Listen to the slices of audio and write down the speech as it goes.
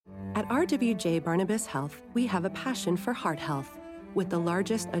At RWJ Barnabas Health, we have a passion for heart health, with the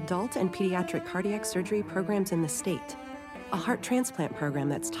largest adult and pediatric cardiac surgery programs in the state, a heart transplant program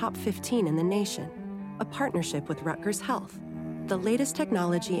that's top 15 in the nation, a partnership with Rutgers Health, the latest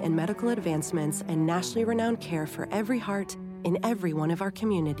technology and medical advancements, and nationally renowned care for every heart in every one of our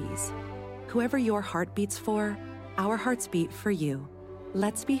communities. Whoever your heart beats for, our hearts beat for you.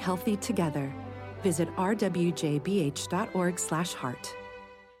 Let's be healthy together. Visit rwjbh.org/heart.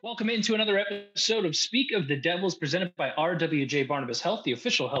 Welcome into another episode of Speak of the Devils, presented by RWJ Barnabas Health, the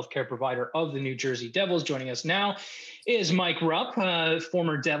official healthcare provider of the New Jersey Devils. Joining us now is Mike Rupp,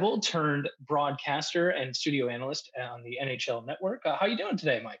 former Devil turned broadcaster and studio analyst on the NHL Network. How are you doing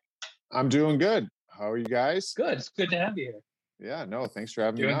today, Mike? I'm doing good. How are you guys? Good. It's good to have you here. Yeah, no, thanks for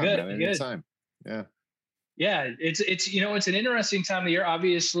having me on, good, man. Anytime. Yeah. Yeah, it's an interesting time of the year.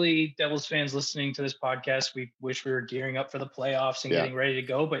 Obviously, Devils fans listening to this podcast, we wish we were gearing up for the playoffs and getting ready to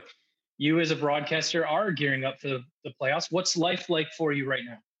go. But you as a broadcaster are gearing up for the playoffs. What's life like for you right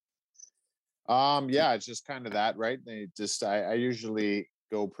now? Yeah, it's just kind of that, right? I usually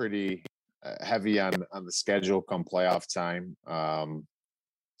go pretty heavy on the schedule come playoff time.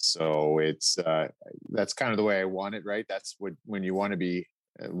 So it's that's kind of the way I want it, right? That's when you want to be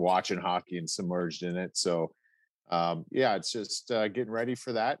watching hockey and submerged in it. So yeah, it's just getting ready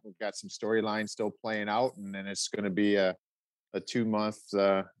for that. We've got some storylines still playing out, and then it's going to be a 2-month,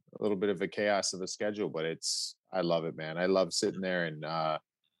 a little bit of a chaos of a schedule, but I love it, man. I love sitting there and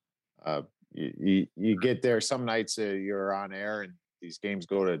you get there some nights you're on air and these games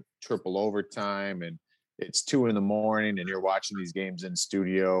go to triple overtime and it's 2 a.m. and you're watching these games in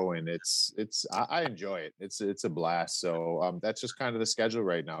studio, and I enjoy it. It's a blast. So that's just kind of the schedule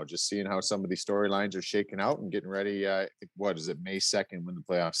right now. Just seeing how some of these storylines are shaking out and getting ready. What is it, May 2nd when the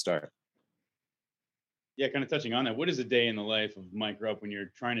playoffs start? Yeah, kind of touching on that. What is a day in the life of Mike Rupp when you're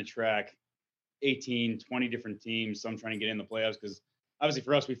trying to track 18, 20 different teams, some trying to get in the playoffs? Because obviously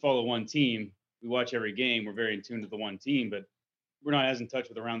for us, we follow one team. We watch every game. We're very in tune to the one team, but we're not as in touch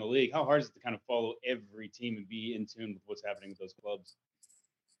with around the league. How hard is it to kind of follow every team and be in tune with what's happening with those clubs?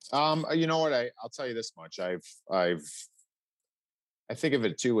 You know what? I'll tell you this much. I think of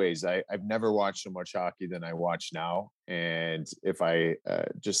it 2 ways. I've never watched so much hockey than I watch now. And if I,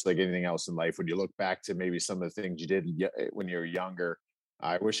 just like anything else in life, when you look back to maybe some of the things you did when you were younger,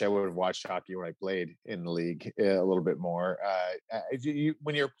 I wish I would have watched hockey when I played in the league a little bit more.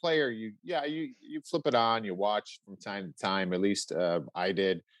 When you're a player, you flip it on, you watch from time to time. At least I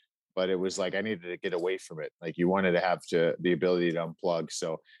did, but it was like I needed to get away from it. Like you wanted to have the ability to unplug.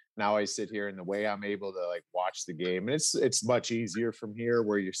 So now I sit here, and the way I'm able to like watch the game, and it's much easier from here,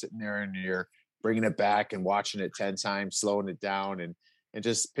 where you're sitting there and you're bringing it back and watching it 10 times, slowing it down, and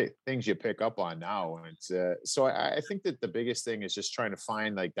just things you pick up on now. And so I think that the biggest thing is just trying to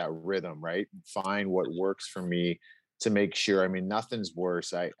find like that rhythm, right? And find what works for me to make sure. I mean, nothing's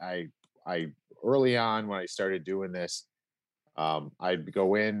worse. I early on when I started doing this, I'd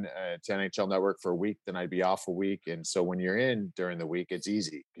go in to NHL Network for a week, then I'd be off a week. And so when you're in during the week, it's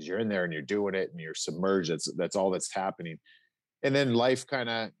easy because you're in there and you're doing it and you're submerged. That's all that's happening. And then life kind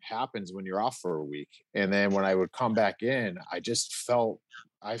of happens when you're off for a week. And then when I would come back in, I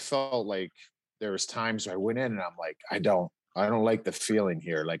felt like there was times where I went in and I'm like, I don't like the feeling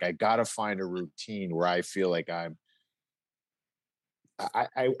here. Like I got to find a routine where I feel like I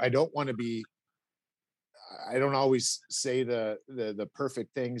don't want to be, I don't always say the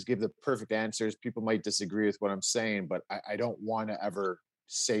perfect things, give the perfect answers. People might disagree with what I'm saying, but I don't want to ever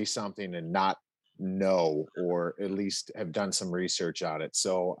say something and not know, or at least have done some research on it.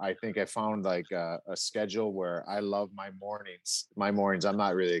 So I think I found like a schedule where I love my mornings. I'm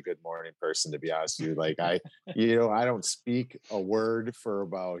not really a good morning person, to be honest with you. Like I don't speak a word for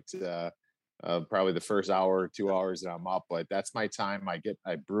about probably the first hour or 2 hours that I'm up, but that's my time. I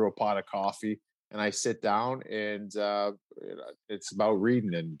brew a pot of coffee and I sit down, and it's about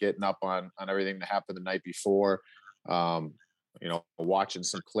reading and getting up on everything that happened the night before. Watching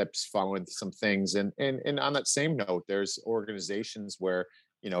some clips, following some things. And on that same note, there's organizations where,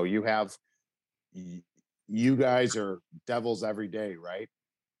 you guys are Devils every day, right?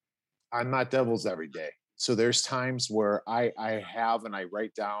 I'm not Devils every day. So there's times where I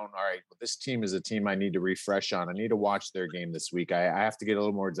write down, all right, well, this team is a team I need to refresh on. I need to watch their game this week. I have to get a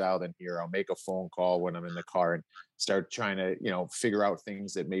little more dialed in here. I'll make a phone call when I'm in the car and start trying to, figure out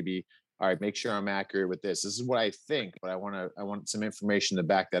things that maybe, all right, make sure I'm accurate with this. This is what I think, but I want some information to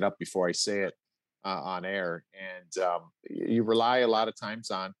back that up before I say it on air. And you rely a lot of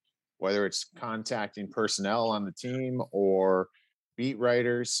times on whether it's contacting personnel on the team or beat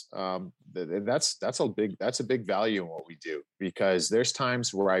writers, that's a big value in what we do, because there's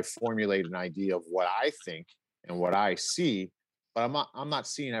times where I formulate an idea of what I think and what I see, but I'm not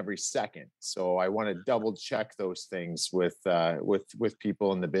seeing every second. So I want to double check those things with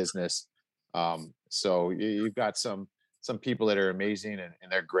people in the business. So you've got some people that are amazing, and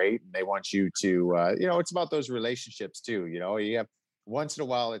they're great, and they want you to it's about those relationships too. You have, once in a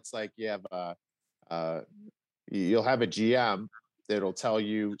while, it's like you have you'll have a GM that'll tell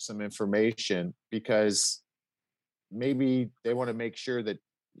you some information because maybe they want to make sure that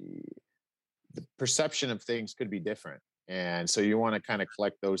the perception of things could be different. And so you want to kind of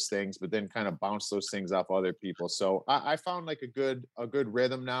collect those things, but then kind of bounce those things off other people. So I found like a good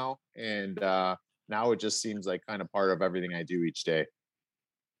rhythm now. And now it just seems like kind of part of everything I do each day.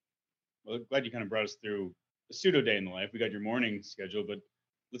 Well, glad you kind of brought us through a pseudo day in the life. We got your morning schedule, but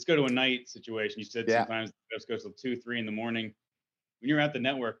let's go to a night situation. You said sometimes the Cubs goes till 2, 3 in the morning. When you're at the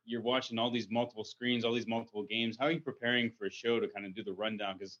network, you're watching all these multiple screens, all these multiple games. How are you preparing for a show to kind of do the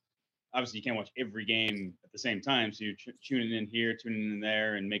rundown? Because obviously you can't watch every game at the same time. So you're tuning in here, tuning in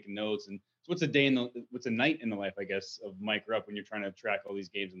there, and making notes. And so what's a night in the life, I guess, of Mike Rupp when you're trying to track all these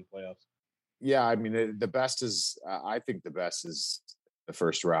games in the playoffs? Yeah, I mean, the best is, I think the best is the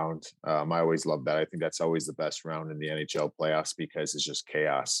first round. I always love that. I think that's always the best round in the NHL playoffs because it's just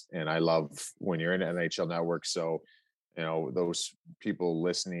chaos. And I love when you're in NHL Network. So, those people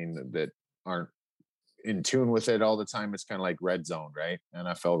listening that aren't in tune with it all the time, it's kind of like Red Zone, right?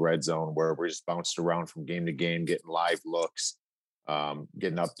 NFL Red Zone, where we're just bounced around from game to game, getting live looks,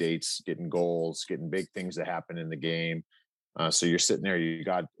 getting updates, getting goals, getting big things that happen in the game. So you're sitting there,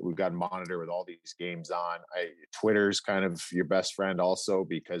 we've got a monitor with all these games on. Twitter's kind of your best friend also,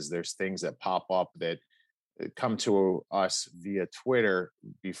 because there's things that pop up that come to us via Twitter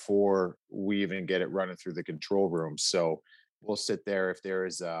before we even get it running through the control room. So we'll sit there if there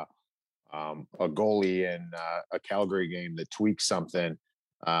is a goalie in a Calgary game that tweaks something.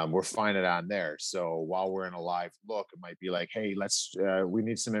 We're finding it on there. So while we're in a live look, it might be like, hey, we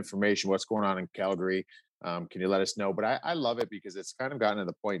need some information. What's going on in Calgary? Can you let us know? But I love it because it's kind of gotten to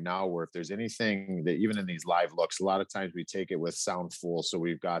the point now where if there's anything that, even in these live looks, a lot of times we take it with sound full. So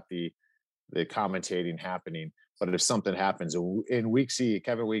we've got the commentating happening. But if something happens in week C,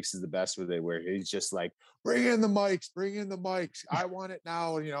 Kevin Weeks is the best with it, where he's just like, bring in the mics. I want it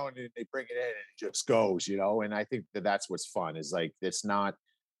now. And they bring it in and it just goes, and I think that's what's fun is like, it's not,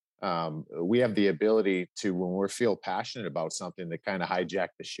 we have the ability to, when we feel passionate about something, to kind of hijack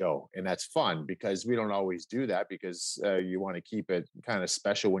the show. And that's fun because we don't always do that because you want to keep it kind of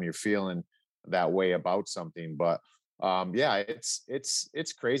special when you're feeling that way about something. But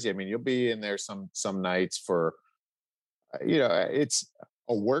it's crazy. I mean, you'll be in there some nights for, it's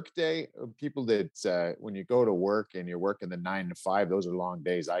a work day. People that when you go to work and you're working the 9 to 5, those are long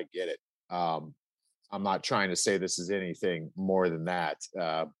days. I get it. I'm not trying to say this is anything more than that.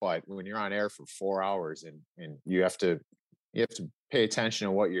 But when you're on air for 4 hours and you have to pay attention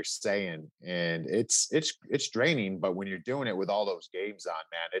to what you're saying, and it's draining. But when you're doing it with all those games on,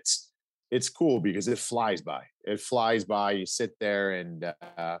 man, it's cool because it flies by. You sit there and,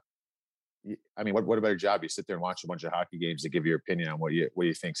 I mean, what a better job. You sit there and watch a bunch of hockey games to give your opinion on what you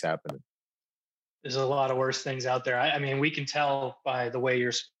think's happening. There's a lot of worse things out there. I mean, we can tell by the way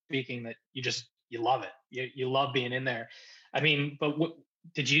you're speaking that you love it. You love being in there. I mean, but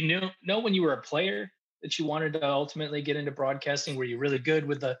did you know when you were a player that you wanted to ultimately get into broadcasting? Were you really good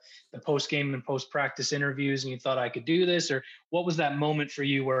with the post-game and post-practice interviews and you thought I could do this? Or what was that moment for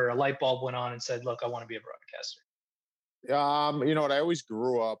you where a light bulb went on and said, look, I want to be a broadcaster? You know what? I always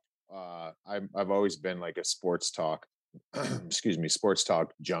grew up, I've always been like a sports talk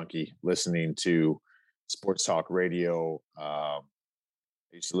junkie, listening to sports talk radio. I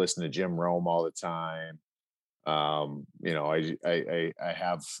used to listen to Jim Rome all the time. I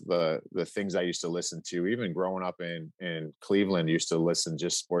have the things I used to listen to, even growing up in Cleveland, used to listen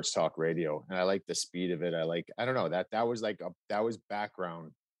just sports talk radio. And I like the speed of it. I don't know, that was like that was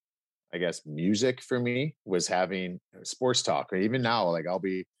background, I guess, music for me, was having sports talk. Or even now, like I'll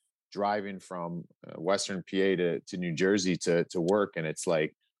be driving from Western PA to New Jersey to work. And it's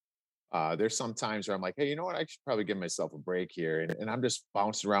like, there's some times where I'm like, hey, you know what? I should probably give myself a break here. And I'm just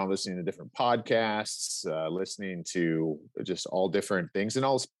bouncing around listening to different podcasts, listening to just all different things and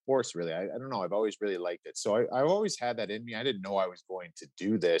all sports, really. I don't know. I've always really liked it. So I've always had that in me. I didn't know I was going to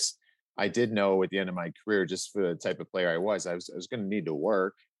do this. I did know at the end of my career, just for the type of player I was going to need to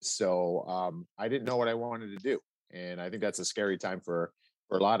work. So I didn't know what I wanted to do. And I think that's a scary time for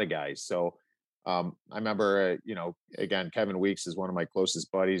a lot of guys. So I remember, again, Kevin Weeks is one of my closest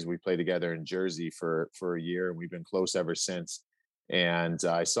buddies. We played together in Jersey for a year, and we've been close ever since. And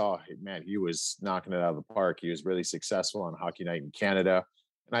I saw, man, he was knocking it out of the park. He was really successful on Hockey Night in Canada.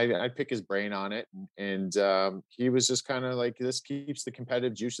 And I'd pick his brain on it. And he was just kind of like, this keeps the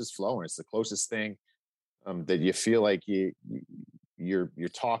competitive juices flowing. It's the closest thing that you feel like you're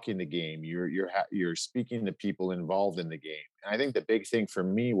talking the game. You're speaking to people involved in the game. And I think the big thing for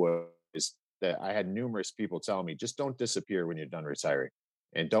me was that I had numerous people tell me, just don't disappear when you're done retiring,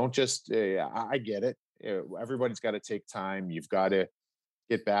 and don't just. I get it. Everybody's got to take time. You've got to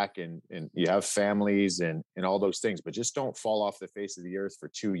get back and you have families and all those things, but just don't fall off the face of the earth for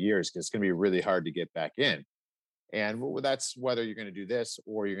 2 years, because it's going to be really hard to get back in. And that's whether you're going to do this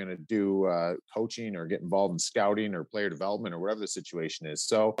or you're going to do coaching or get involved in scouting or player development or whatever the situation is.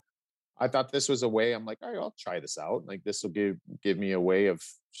 So I thought this was a way. I'm like, all right, I'll try this out. Like, this will give me a way of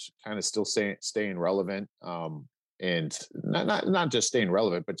kind of still staying relevant, and not just staying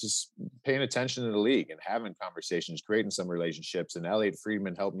relevant, but just paying attention to the league and having conversations, creating some relationships. And Elliot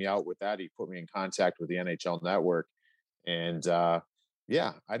Friedman helped me out with that. He put me in contact with the NHL Network, and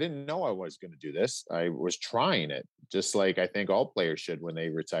yeah, I didn't know I was going to do this. I was trying it, just like I think all players should when they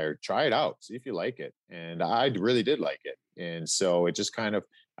retire. Try it out, see if you like it. And I really did like it. And so it just kind of,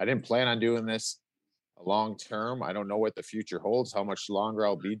 I didn't plan on doing this long term. I don't know what the future holds, how much longer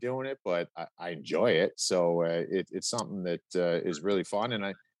I'll be doing it, but I enjoy it. So it's something that is really fun.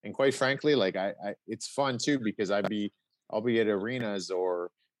 And quite frankly, like I it's fun too, because I'll be at arenas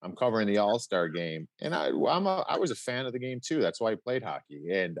or I'm covering the All-Star game, and I was a fan of the game too. That's why I played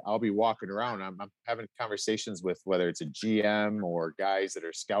hockey. And I'll be walking around. I'm having conversations with whether it's a GM or guys that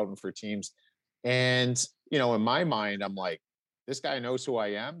are scouting for teams. And, in my mind, I'm like, this guy knows who I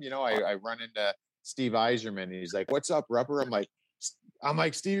am. I run into Steve Eiserman, and he's like, "What's up, Rupper?" I'm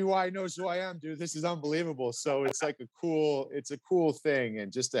like, Stevie Y knows who I am, dude. This is unbelievable. So it's like it's a cool thing.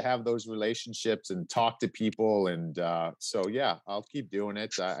 And just to have those relationships and talk to people. And so, yeah, I'll keep doing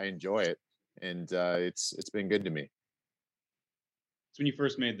it. I enjoy it. And it's been good to me. So when you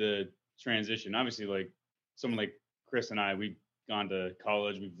first made the transition, obviously, like someone like Chris and I, we've gone to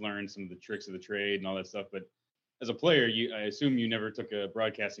college, we've learned some of the tricks of the trade and all that stuff. But as a player, I assume you never took a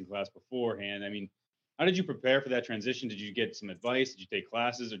broadcasting class beforehand. I mean, how did you prepare for that transition? Did you get some advice? Did you take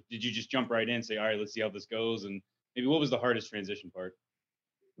classes, or did you just jump right in and say, all right, let's see how this goes? And maybe what was the hardest transition part?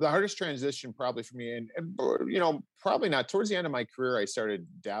 The hardest transition probably for me, and probably not towards the end of my career, I started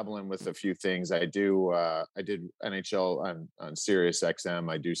dabbling with a few things. I did NHL on Sirius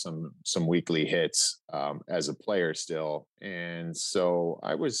XM. I do some weekly hits as a player still. And so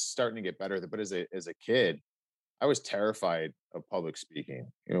I was starting to get better. But as a kid, I was terrified of public speaking.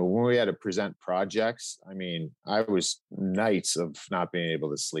 When we had to present projects, I mean, I was nights of not being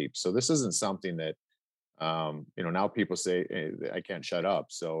able to sleep. So this isn't something that, now people say, hey, I can't shut up.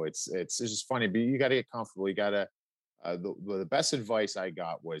 So it's just funny, but you got to get comfortable. You got to, the best advice I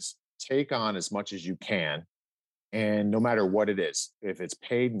got was take on as much as you can. And no matter what it is, if it's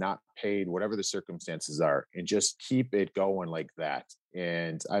paid, not paid, whatever the circumstances are, and just keep it going like that.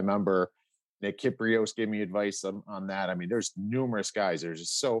 And I remember Nick Kiprios gave me advice on that. I mean, there's numerous guys. There's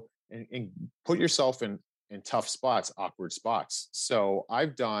just and put yourself in tough spots, awkward spots. So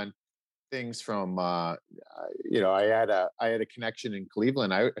I've done things from, I had a connection in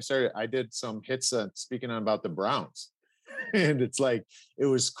Cleveland. I did some hits speaking about the Browns, and it's like, it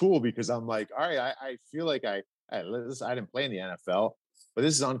was cool because I'm like, all right, I feel like I didn't play in the NFL, but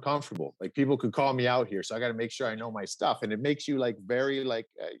this is uncomfortable. Like, people could call me out here, so I got to make sure I know my stuff. And it makes you like very like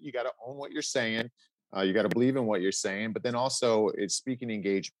you got to own what you're saying. You got to believe in what you're saying. But then also, it's speaking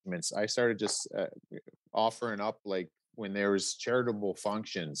engagements. I started just offering up, like, when there was charitable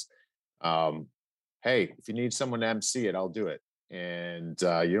functions. Hey, if you need someone to MC it, I'll do it. And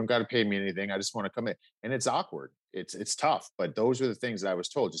you don't got to pay me anything. I just want to come in. And it's awkward. It's tough. But those are the things that I was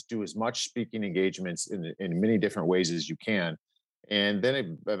told. Just do as much speaking engagements in many different ways as you can. And then it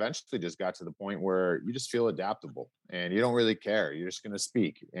eventually just got to the point where you just feel adaptable and you don't really care. You're just going to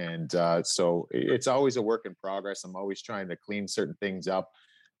speak. And so it's always a work in progress. I'm always trying to clean certain things up,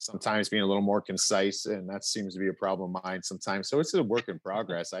 sometimes being a little more concise. And that seems to be a problem of mine sometimes. So it's a work in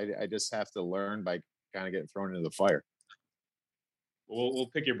progress. I just have to learn by kind of getting thrown into the fire. We'll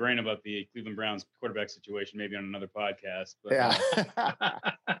pick your brain about the Cleveland Browns quarterback situation, maybe on another podcast. But, yeah.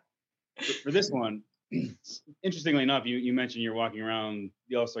 For this one, interestingly enough, you mentioned you're walking around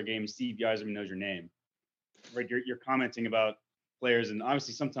the All-Star game. Steve Yzerman knows your name, right? You're commenting about players, and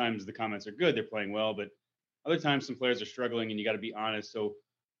obviously sometimes the comments are good, they're playing well, but other times some players are struggling, and you got to be honest. So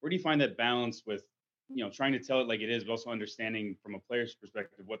where do you find that balance with, trying to tell it like it is, but also understanding from a player's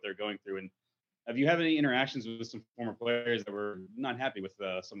perspective what they're going through? And have you had any interactions with some former players that were not happy with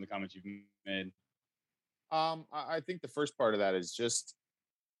some of the comments you've made? I think the first part of that is just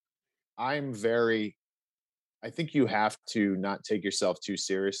I'm I think you have to not take yourself too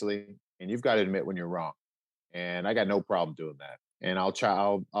seriously, and you've got to admit when you're wrong. And I got no problem doing that. And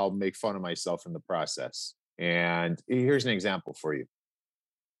I'll make fun of myself in the process. And here's an example for you,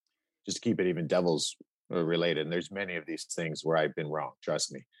 just to keep it even Devils related. And there's many of these things where I've been wrong.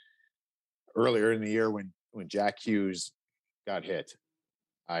 Trust me. Earlier in the year, when Jack Hughes got hit,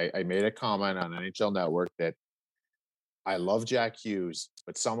 I made a comment on NHL Network that I love Jack Hughes,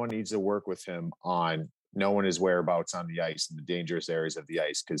 but someone needs to work with him on knowing his whereabouts on the ice and the dangerous areas of the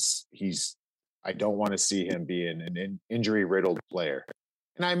ice, because I don't want to see him being an injury riddled player.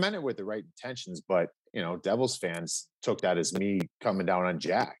 And I meant it with the right intentions, but Devils fans took that as me coming down on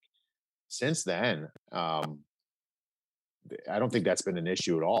Jack. Since then, I don't think that's been an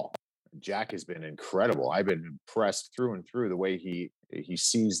issue at all. Jack has been incredible. I've been impressed through and through the way he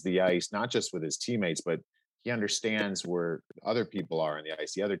sees the ice, not just with his teammates, but he understands where other people are on the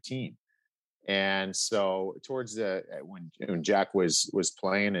ice, the other team. And so towards when Jack was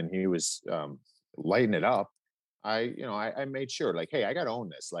playing and he was lighting it up, I made sure, like, hey, I got to own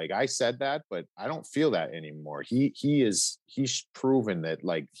this. Like, I said that, but I don't feel that anymore. He's proven that,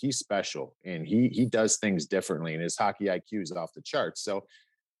 like, he's special and he does things differently, and his hockey IQ is off the charts. So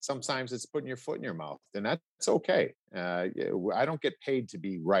sometimes it's putting your foot in your mouth, and that's okay. I don't get paid to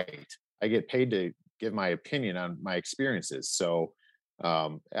be right. I get paid to give my opinion on my experiences. So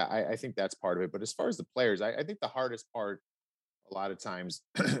I think that's part of it. But as far as the players, I think the hardest part a lot of times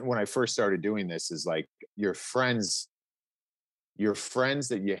when I first started doing this is like your friends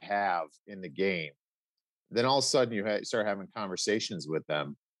that you have in the game. Then all of a sudden you start having conversations with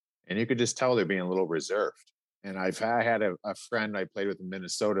them, and you could just tell they're being a little reserved. And I had a friend I played with in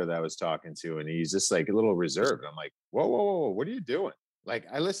Minnesota that I was talking to, and he's just like a little reserved. I'm like, whoa, what are you doing? Like,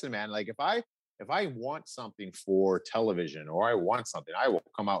 I listen, man, like if I want something for television or I want something, I will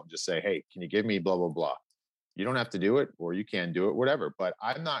come out and just say, hey, can you give me blah, blah, blah. You don't have to do it, or you can do it, whatever. But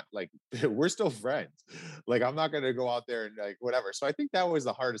I'm not like, we're still friends. Like, I'm not going to go out there and like, whatever. So I think that was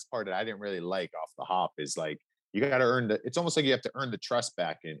the hardest part that I didn't really like off the hop, is like, you got to it's almost like you have to earn the trust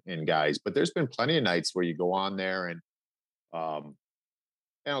back in guys. But there's been plenty of nights where you go on there and,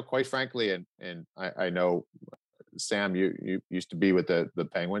 quite frankly, and I know, Sam, you used to be with the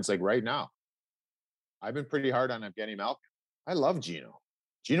Penguins. Like right now, I've been pretty hard on Evgeny Malkin. I love Gino.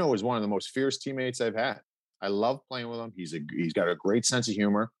 Gino was one of the most fierce teammates I've had. I love playing with him. He's got a great sense of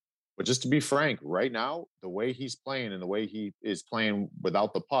humor. But just to be frank, right now, the way he's playing and the way he is playing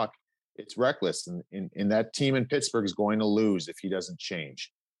without the puck, it's reckless. And that team in Pittsburgh is going to lose if he doesn't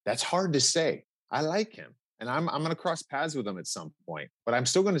change. That's hard to say. I like him, and I'm going to cross paths with him at some point. But I'm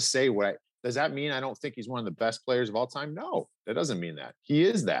still going to say does that mean I don't think he's one of the best players of all time? No, that doesn't mean that. He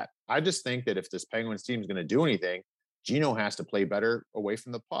is that. I just think that if this Penguins team is going to do anything, Gino has to play better away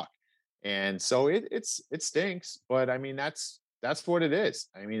from the puck. And so it stinks, but I mean, that's what it is.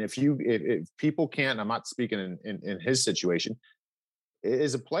 I mean, if people can't, I'm not speaking in his situation,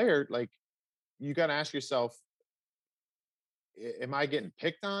 as a player, like, you got to ask yourself, am I getting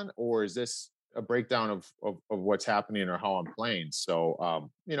picked on, or is this a breakdown of what's happening or how I'm playing? So,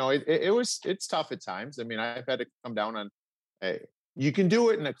 it's tough at times. I mean, I've had to come down on, you can do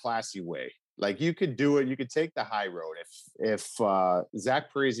it in a classy way. Like, you could do it. You could take the high road. If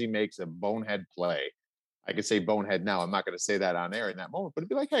Zach Parise makes a bonehead play, I could say bonehead now. I'm not going to say that on air in that moment, but it'd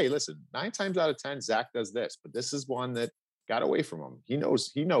be like, hey, listen, 9 times out of 10, Zach does this, but this is one that got away from him. He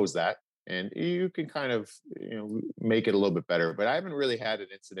knows that, and you can kind of make it a little bit better. But I haven't really had an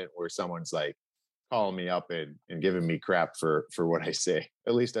incident where someone's like calling me up and giving me crap for what I say,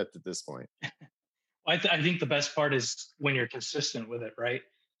 at least at this point. I think the best part is when you're consistent with it, right?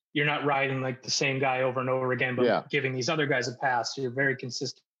 You're not riding like the same guy over and over again, but giving these other guys a pass. So you're very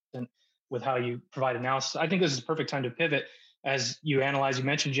consistent with how you provide analysis. I think this is a perfect time to pivot as you analyze. You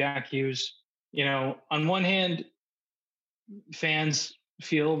mentioned Jack Hughes. On one hand, fans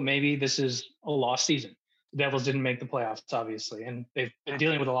feel maybe this is a lost season. The Devils didn't make the playoffs, obviously, and they've been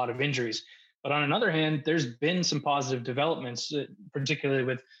dealing with a lot of injuries. But on another hand, there's been some positive developments, particularly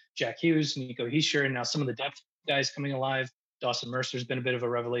with Jack Hughes, Nico Hischier, and now some of the depth guys coming alive. Dawson Mercer's been a bit of a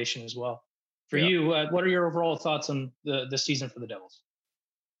revelation as well. For you, what are your overall thoughts on the season for the Devils?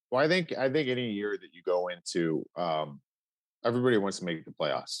 Well, I think any year that you go into, everybody wants to make the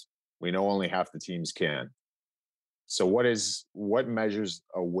playoffs. We know only half the teams can. So what measures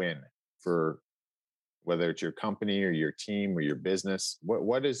a win for whether it's your company or your team or your business?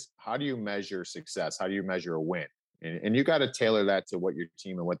 How do you measure success? How do you measure a win? And you got to tailor that to what your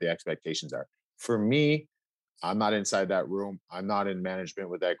team and what the expectations are. For me, I'm not inside that room. I'm not in management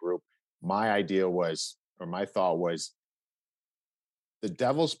with that group. My idea was, or my thought was, the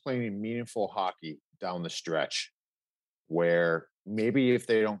Devils playing meaningful hockey down the stretch, where maybe if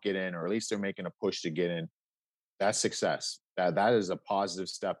they don't get in, or at least they're making a push to get in, that's success. That is a positive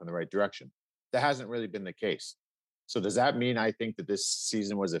step in the right direction. That hasn't really been the case. So does that mean I think that this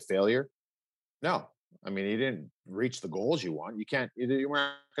season was a failure? No. I mean, you didn't reach the goals you want. You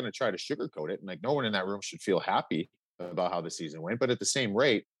weren't going to try to sugarcoat it. And like, no one in that room should feel happy about how the season went. But at the same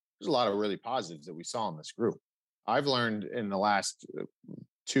rate, there's a lot of really positives that we saw in this group. I've learned in the last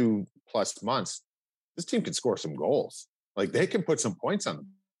 2+ months, this team can score some goals. Like, they can put some points on the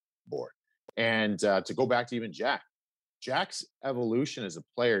board. And to go back to even Jack's evolution as a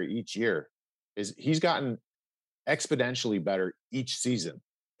player each year is he's gotten exponentially better each season,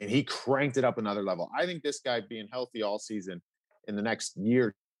 and he cranked it up another level. I think this guy being healthy all season in the next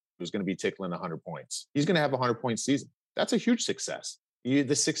year is going to be tickling 100 points. He's going to have a 100-point season. That's a huge success.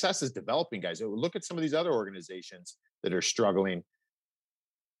 The success is developing guys. Look at some of these other organizations that are struggling.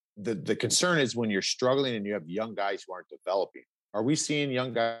 The concern is when you're struggling and you have young guys who aren't developing. Are we seeing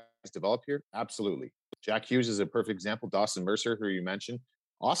young guys develop here? Absolutely. Jack Hughes is a perfect example. Dawson Mercer, who you mentioned,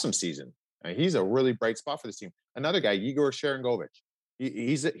 awesome season. He's a really bright spot for this team. Another guy, Igor Sharangovich.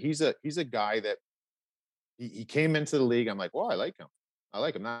 He's a guy that he came into the league. I'm like, well, I like him. I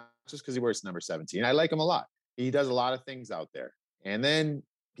like him, not just because he wears number 17. I like him a lot. He does a lot of things out there. And then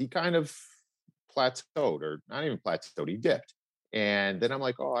he kind of plateaued, or not even plateaued, he dipped. And then I'm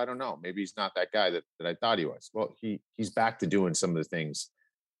like, oh, I don't know. Maybe he's not that guy that I thought he was. Well, he's back to doing some of the things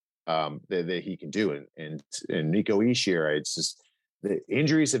that he can do. And Nico Hischier, it's just the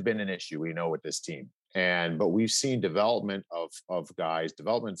injuries have been an issue, we know, with this team. But we've seen development of guys,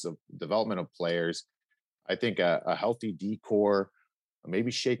 development of players. I think a healthy D-core, maybe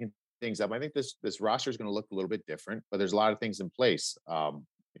shaking things up. I think this roster is going to look a little bit different, but there's a lot of things in place.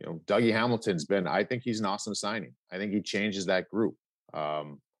 Dougie Hamilton's I think he's an awesome signing. I think he changes that group. I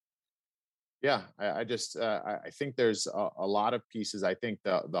think there's a lot of pieces. I think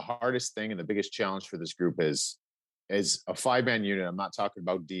the hardest thing and the biggest challenge for this group is a 5-man unit. I'm not talking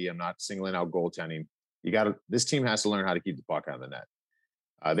about D. I'm not singling out goaltending. This team has to learn how to keep the puck on the net.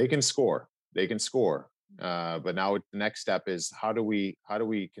 They can score. But now the next step is how do we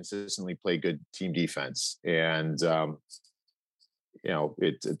consistently play good team defense? And to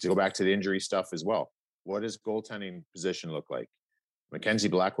go back to the injury stuff as well. What does goaltending position look like? Mackenzie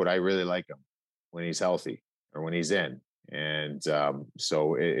Blackwood, I really like him when he's healthy or when he's in. And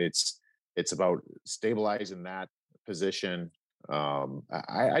so it's about stabilizing that position.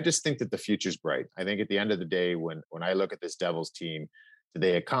 I just think that the future's bright. I think at the end of the day, when I look at this Devils team, did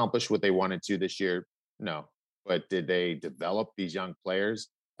they accomplish what they wanted to this year? No. But did they develop these young players?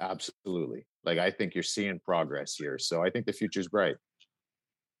 Absolutely. Like, I think you're seeing progress here. So I think the future's bright.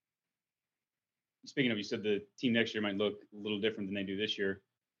 Speaking of, you said the team next year might look a little different than they do this year.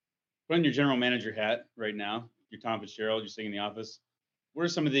 Put on your general manager hat right now. You're Tom Fitzgerald. You're sitting in the office. What are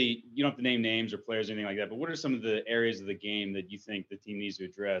some of you don't have to name names or players or anything like that, but what are some of the areas of the game that you think the team needs to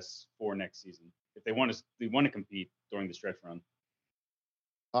address for next season if they want to compete during the stretch run?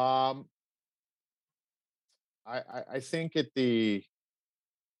 I think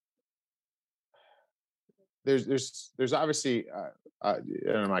there's obviously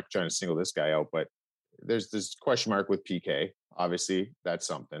and I'm not trying to single this guy out, but there's this question mark with PK. Obviously, that's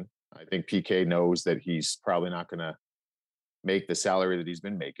something. I think PK knows that he's probably not going to make the salary that he's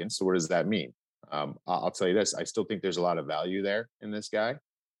been making. So what does that mean? I'll tell you this. I still think there's a lot of value there in this guy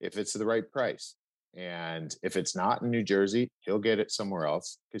if it's the right price. And if it's not in New Jersey, he'll get it somewhere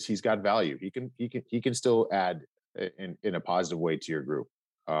else because he's got value. He can still add in a positive way to your group.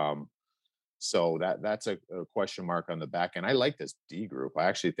 So that's a question mark on the back end. I like this D group. I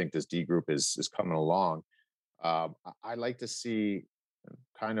actually think this D group is coming along. I like to see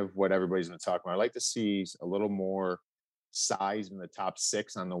kind of what everybody's been talking about. I like to see a little more size in the top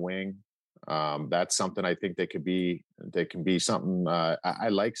 6 on the wing. That's something I think that can be something. I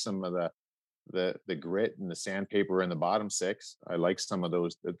like some of the grit and the sandpaper in the bottom 6. I like some of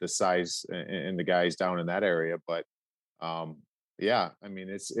those, the size and the guys down in that area. But yeah, I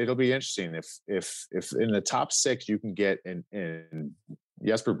mean, it'll be interesting if in the top 6 you can get in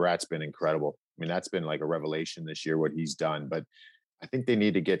Jesper Bratt's been incredible. I mean, that's been like a revelation this year, what he's done. But I think they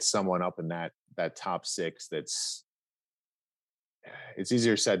need to get someone up in that top 6 it's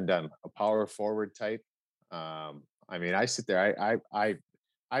easier said than done. A power forward type. I mean, I sit there,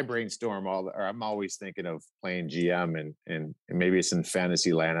 I brainstorm I'm always thinking of playing GM and maybe it's in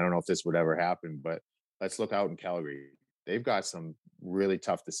fantasy land. I don't know if this would ever happen, but let's look out in Calgary. They've got some really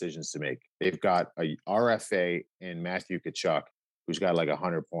tough decisions to make. They've got a RFA in Matthew Tkachuk, who's got like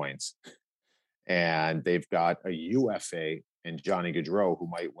 100 points. and they've got a UFA and Johnny Gaudreau, who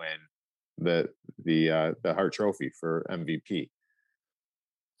might win the Hart Trophy for MVP.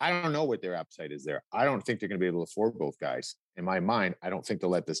 I don't know what their appetite is there. I don't think they're going to be able to afford both guys. In my mind, I don't think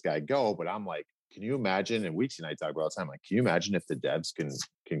they'll let this guy go. But I'm like, can you imagine? And Weeks and I talk about all the time. Like, can you imagine if the Devs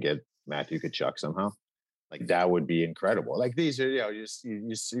can get Matthew Tkachuk somehow? Like, that would be incredible. Like, these are,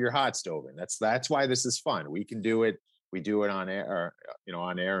 you're hot stoving. That's why this is fun. We can do it. We do it on air,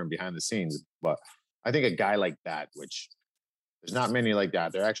 on air and behind the scenes. But I think a guy like that, which there's not many like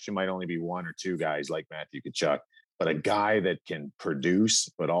that. There actually might only be one or two guys like Matthew Tkachuk. But a guy that can produce,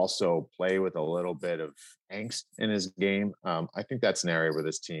 but also play with a little bit of angst in his game, I think that's an area where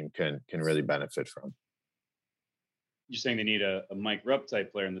this team can really benefit from. You're saying they need a Mike Rupp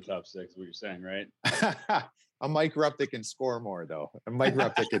type player in the top six, is what you're saying, right? A Mike Rupp that can score more, though. A Mike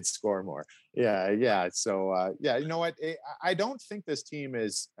Rupp that can score more. Yeah. So, you know what? I don't think this team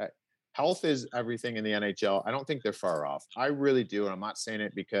is health is everything in the NHL. I don't think they're far off. I really do. And I'm not saying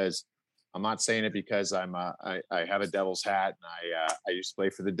it because I have a Devils hat and I used to play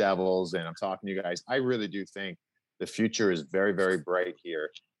for the Devils and I'm talking to you guys. I really do think the future is very, very bright here.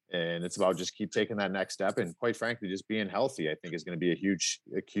 And it's about just keep taking that next step. And quite frankly, just being healthy, I think is going to be a huge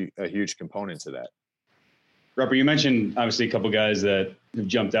component to that. Rupper, you mentioned obviously a couple guys that have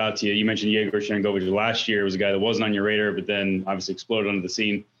jumped out to you. You mentioned Yegor Sharangovich last year was a guy that wasn't on your radar, but then obviously exploded onto the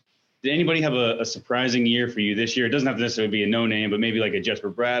scene. Did anybody have a surprising year for you this year? It doesn't have to necessarily be a no-name, but maybe like a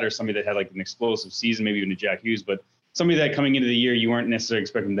Jesper Bratt or somebody that had like an explosive season, maybe even a Jack Hughes, but somebody that coming into the year you weren't necessarily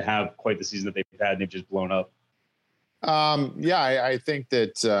expecting to have quite the season that they've had and they've just blown up. I think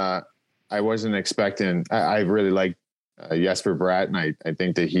that I wasn't expecting. I really like Jesper Bratt, and I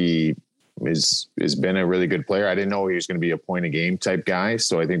think that he has been a really good player. I didn't know he was going to be a point a game type guy,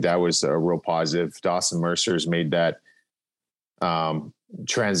 so I think that was a real positive. Dawson Mercer's made that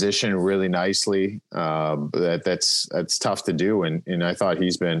transition really nicely. That's tough to do, and I thought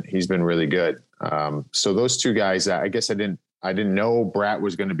he's been really good. So those two guys, I guess I didn't know Bratt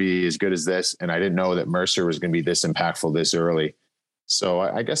was going to be as good as this, and I didn't know that Mercer was going to be this impactful this early. So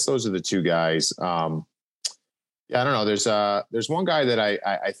I guess those are the two guys. I don't know. There's one guy that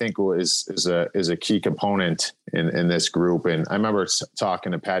I think is a key component in this group, and I remember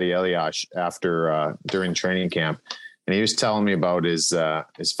talking to Patty Elias after during training camp. And he was telling me about his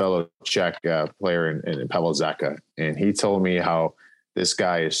fellow Czech player in Pavel Zacha. And he told me how this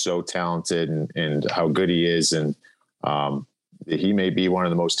guy is so talented and how good he is. And he may be one of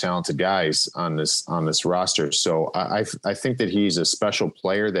the most talented guys on this roster. So I think that he's a special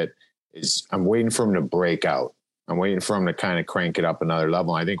player I'm waiting for him to break out. I'm waiting for him to kind of crank it up another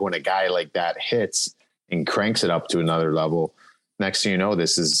level. I think when a guy like that hits and cranks it up to another level, next thing you know,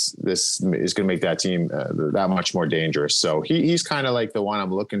 this is going to make that team that much more dangerous. So he's kind of like the one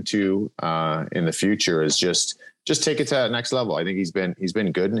I'm looking to in the future is just take it to that next level. I think he's been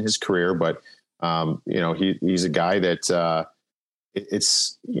good in his career, but he's a guy that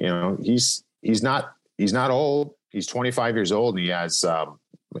he's not old. He's 25 years old and he has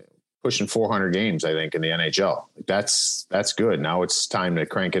pushing 400 games, I think, in the NHL. That's good. Now it's time to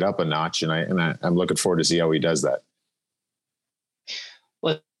crank it up a notch, and I'm looking forward to see how he does that.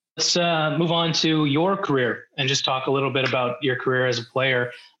 Let's move on to your career and just talk a little bit about your career as a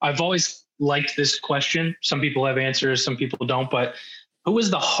player. I've always liked this question. Some people have answers, some people don't, but who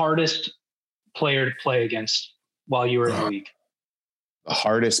was the hardest player to play against while you were in the league? The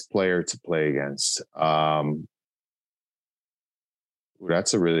hardest player to play against.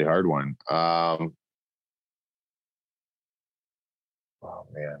 That's a really hard one. Oh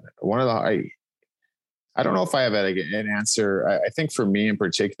man, I don't know if I have an answer. I think for me in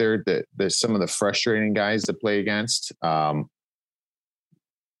particular, that there's some of the frustrating guys to play against. A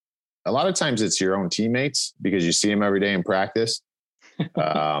lot of times it's your own teammates because you see them every day in practice.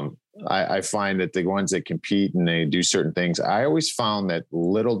 I find that the ones that compete and they do certain things, I always found that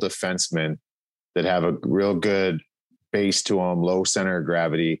little defensemen that have a real good base to them, low center of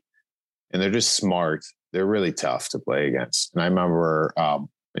gravity, and they're just smart. They're really tough to play against. And I remember, I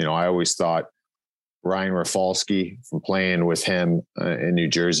always thought Ryan Rafalski, from playing with him in New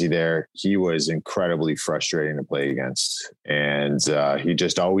Jersey there, he was incredibly frustrating to play against. And he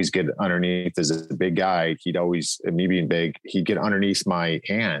just always get underneath as a big guy. He'd always, me being big, he'd get underneath my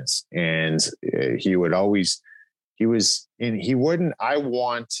hands and I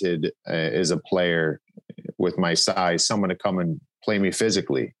wanted as a player with my size, someone to come and play me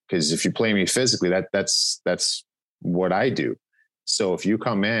physically. Because if you play me physically, that's what I do. So if you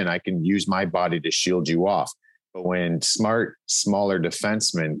come in, I can use my body to shield you off. But when smart, smaller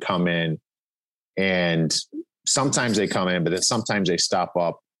defensemen come in, and sometimes they come in, but then sometimes they stop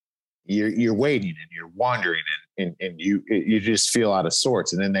up you're waiting and you're wandering and you just feel out of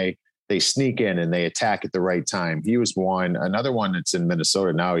sorts. And then they sneak in and they attack at the right time. He was one. Another one that's in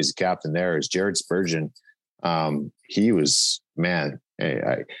Minnesota now, he's a captain there, is Jared Spurgeon. He was, man,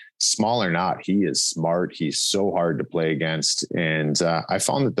 small or not, he is smart. He's so hard to play against. And I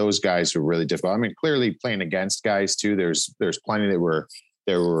found that those guys were really difficult. I mean, clearly playing against guys too, there's plenty that were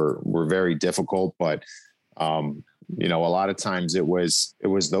very difficult, but you know, a lot of times it was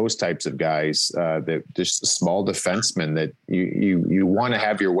those types of guys that just small defensemen that you want to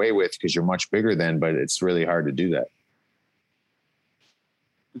have your way with because you're much bigger than, but it's really hard to do that.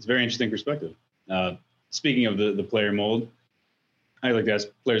 It's a very interesting perspective. Speaking of the player mold, I like to ask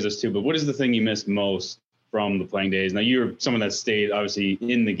players this too, but what is the thing you missed most from the playing days? Now, you're someone that stayed obviously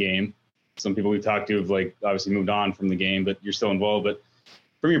in the game. Some people we've talked to have like obviously moved on from the game, but you're still involved. But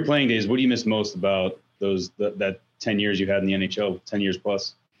from your playing days, what do you miss most about that 10 years you had in the NHL, 10 years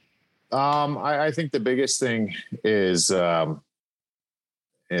plus? I think the biggest thing is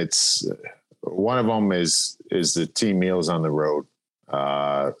it's one of them is the team meals on the road.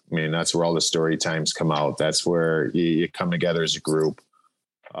 I mean, that's where all the story times come out. That's where you come together as a group.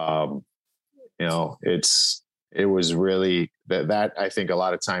 You know, it was really that I think a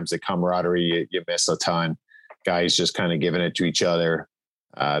lot of times the camaraderie you miss a ton. Guys just kind of giving it to each other.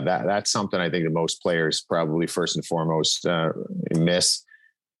 That's something I think that most players probably first and foremost miss.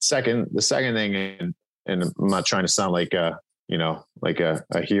 The second thing, and I'm not trying to sound like a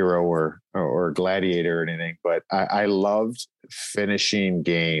hero or a gladiator or anything, but I loved finishing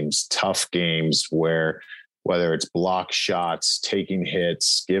games, tough games where whether it's block shots, taking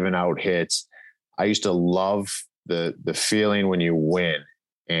hits, giving out hits. I used to love the feeling when you win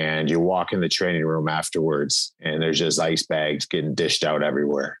and you walk in the training room afterwards and there's just ice bags getting dished out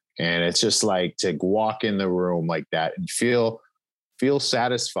everywhere. And it's just like to walk in the room like that and feel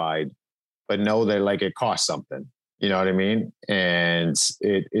satisfied, but know that like it cost something. You know what I mean? And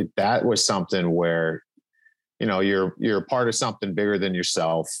that was something where, you know, you're a part of something bigger than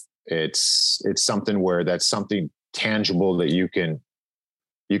yourself. It's something where that's something tangible that you can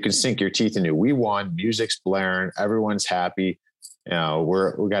sink your teeth into. We won, music's blaring, everyone's happy. You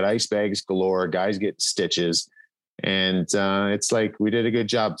know, we got ice bags galore, guys getting stitches. And it's like, we did a good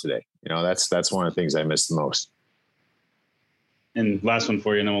job today. You know, that's one of the things I miss the most. And last one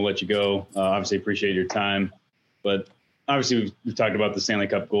for you, and then we'll let you go. Obviously appreciate your time. But obviously, we've talked about the Stanley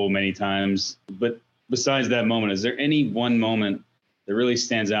Cup goal many times. But besides that moment, is there any one moment that really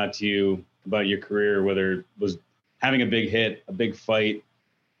stands out to you about your career, whether it was having a big hit, a big fight?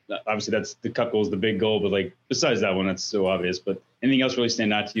 Obviously, that's the Cup goal is the big goal. But like besides that one, that's so obvious. But anything else really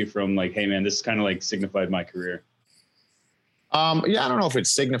stand out to you from like, hey, man, this kind of like signified my career? Yeah, I don't know if it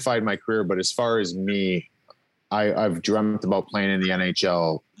signified my career, but as far as me, I've dreamt about playing in the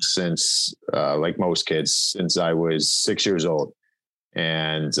NHL since, like most kids, since I was 6 years old.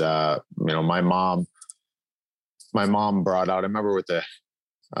 And, you know, my mom brought out, I remember with a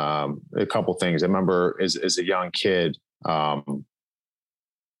couple things. I remember as a young kid, what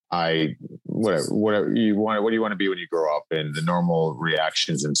do you want to be when you grow up? And the normal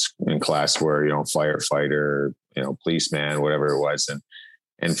reactions in class were, you know, firefighter, you know, policeman, whatever it was.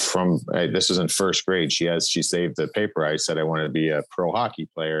 And from this was in first grade, she saved the paper. I said I wanted to be a pro hockey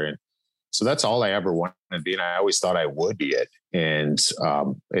player, and so that's all I ever wanted to be. And I always thought I would be it. And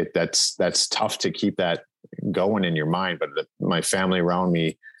that's tough to keep that going in your mind. But my family around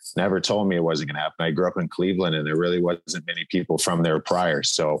me never told me it wasn't going to happen. I grew up in Cleveland, and there really wasn't many people from there prior,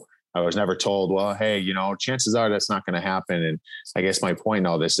 so I was never told, well, hey, you know, chances are that's not going to happen. And I guess my point in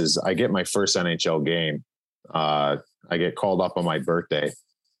all this is, I get my first NHL game. I get called up on my birthday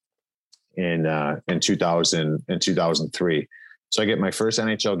in 2003. So I get my first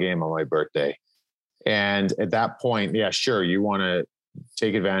NHL game on my birthday. And at that point, yeah, sure, you want to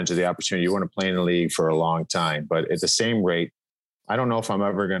take advantage of the opportunity. You want to play in the league for a long time. But at the same rate, I don't know if I'm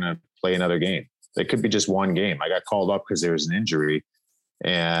ever going to play another game. It could be just one game. I got called up because there was an injury.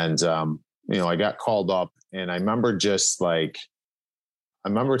 And, you know, I got called up, and I remember thinking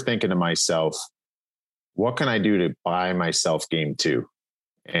to myself, what can I do to buy myself game two?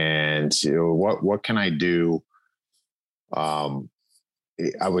 And you know, what can I do?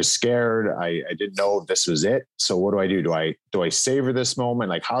 I was scared. I didn't know if this was it. So what do I do? Do I savor this moment?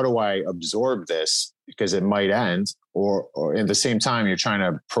 Like, how do I absorb this? Because it might end, or at the same time, you're trying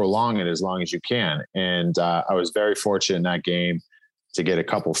to prolong it as long as you can. And I was very fortunate in that game to get a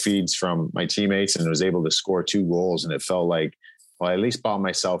couple feeds from my teammates, and was able to score 2 goals. And it felt like, well, I at least bought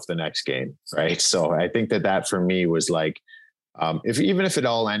myself the next game. Right. So I think that for me was like, even if it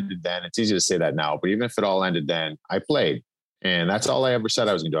all ended then, it's easy to say that now, but even if it all ended then, I played. And that's all I ever said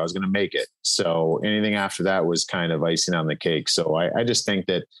I was going to do. I was going to make it. So anything after that was kind of icing on the cake. So I just think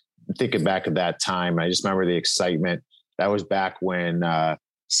that thinking back at that time, I just remember the excitement. That was back when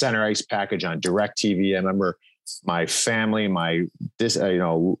center ice package on DirecTV. I remember my family,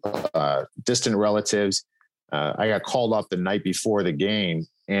 distant relatives. I got called up the night before the game,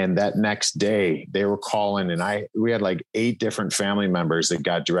 and that next day they were calling, and we had like 8 different family members that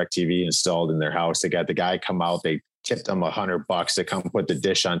got DirecTV installed in their house. They got the guy come out, they tipped them $100 to come put the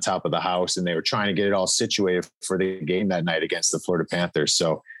dish on top of the house, and they were trying to get it all situated for the game that night against the Florida Panthers.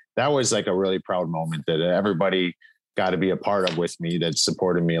 So that was like a really proud moment that everybody got to be a part of with me, that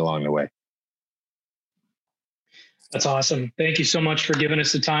supported me along the way. That's awesome. Thank you so much for giving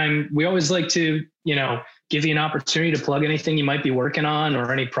us the time. We always like to, give you an opportunity to plug anything you might be working on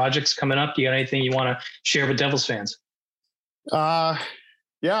or any projects coming up. You got anything you want to share with Devils fans? Yeah.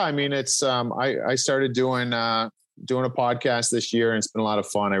 I mean, it's, I started doing a podcast this year, and it's been a lot of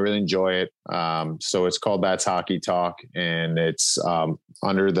fun. I really enjoy it. So it's called That's Hockey Talk, and it's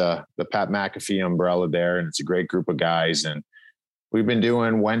under the Pat McAfee umbrella there. And it's a great group of guys. And we've been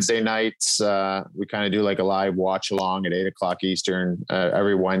doing Wednesday nights. We kind of do like a live watch along at 8:00 Eastern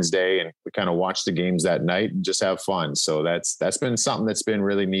every Wednesday. And we kind of watch the games that night and just have fun. So that's been something that's been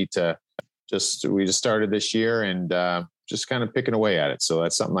really neat we just started this year, and just kind of picking away at it. So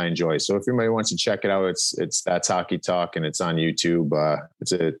that's something I enjoy. So if anybody wants to check it out, it's That's Hockey Talk, and it's on YouTube.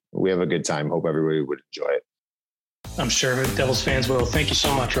 We have a good time. Hope everybody would enjoy it. I'm sure Devils fans will. Thank you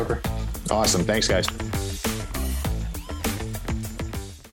so much, Roper. Awesome. Thanks, guys.